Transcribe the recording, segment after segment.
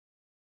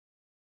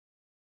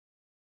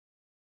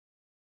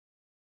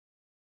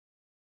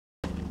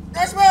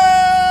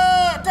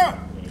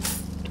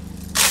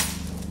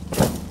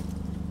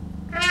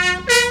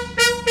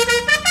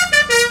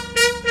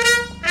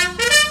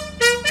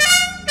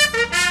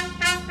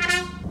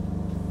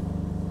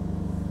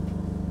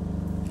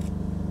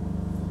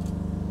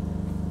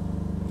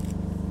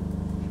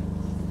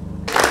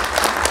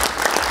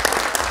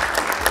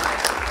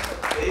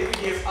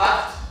UPDF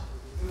Act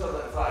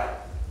 2005.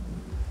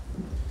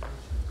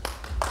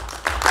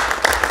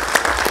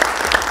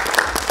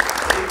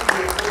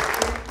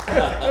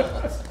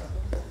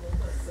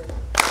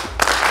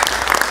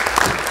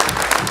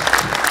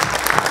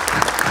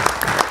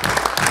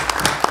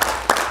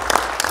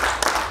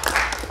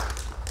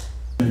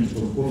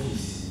 Of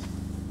office,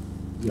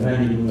 you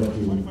handing over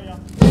to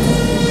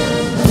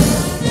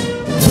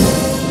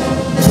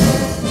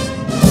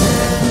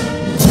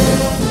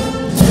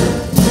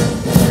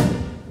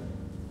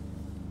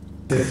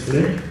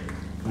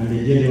and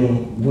the Gen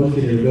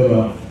Muhoozi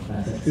Kainerugaba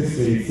has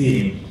successfully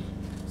seen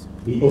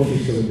the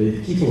office of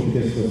the Chief of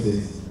Defense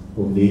Forces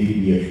of the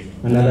UPDF.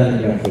 Another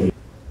graph for you.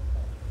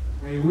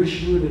 I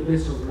wish you the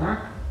best of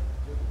luck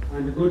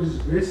and God's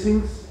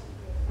blessings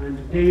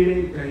and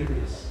daily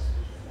guidance.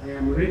 I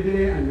am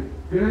readily and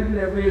gladly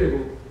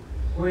available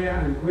where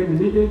and when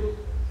needed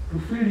to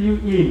fill you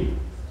in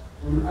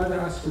on other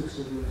aspects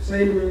of your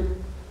assignment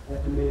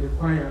that may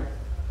require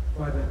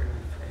further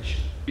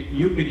clarification.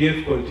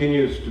 UPDF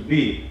continues to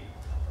be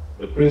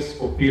the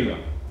principal pillar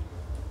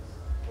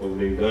of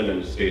the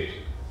Ugandan state.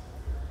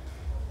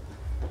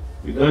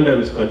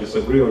 Ugandans can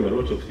disagree on a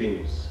lot of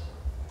things,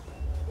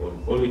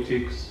 on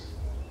politics,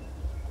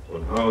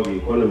 on how the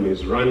economy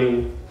is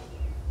running,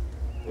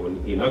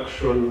 on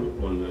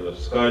inaction, on the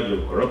scourge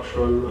of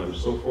corruption and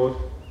so forth,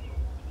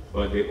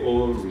 but they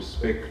all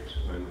respect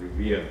and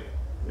revere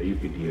the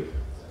UPDF.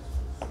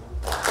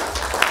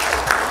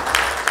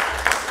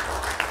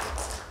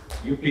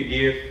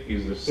 UPDF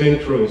is the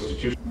central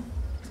institution.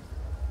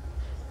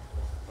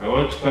 I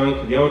want to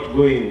thank the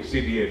outgoing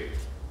CDF,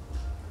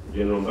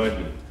 Gen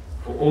Mbadi,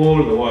 for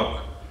all the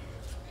work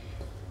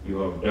you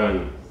have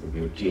done with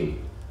your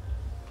team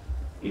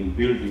in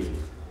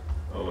building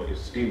our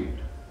esteemed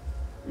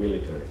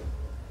military.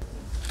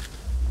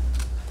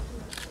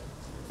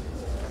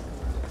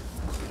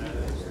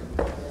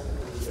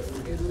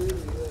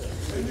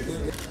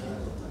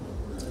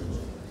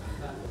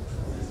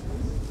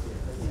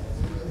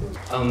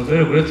 I'm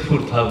very grateful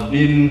to have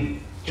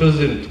been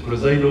chosen to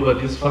preside over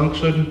this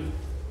function.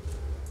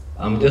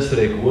 I'm just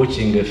like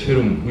watching a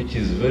film, which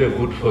is very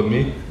good for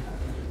me,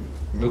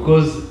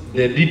 because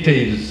the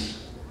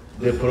details,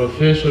 the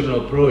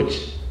professional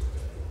approach,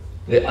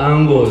 the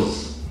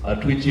angles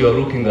at which you are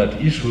looking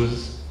at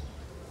issues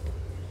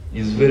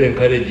is very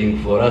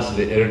encouraging for us,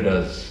 the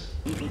elders.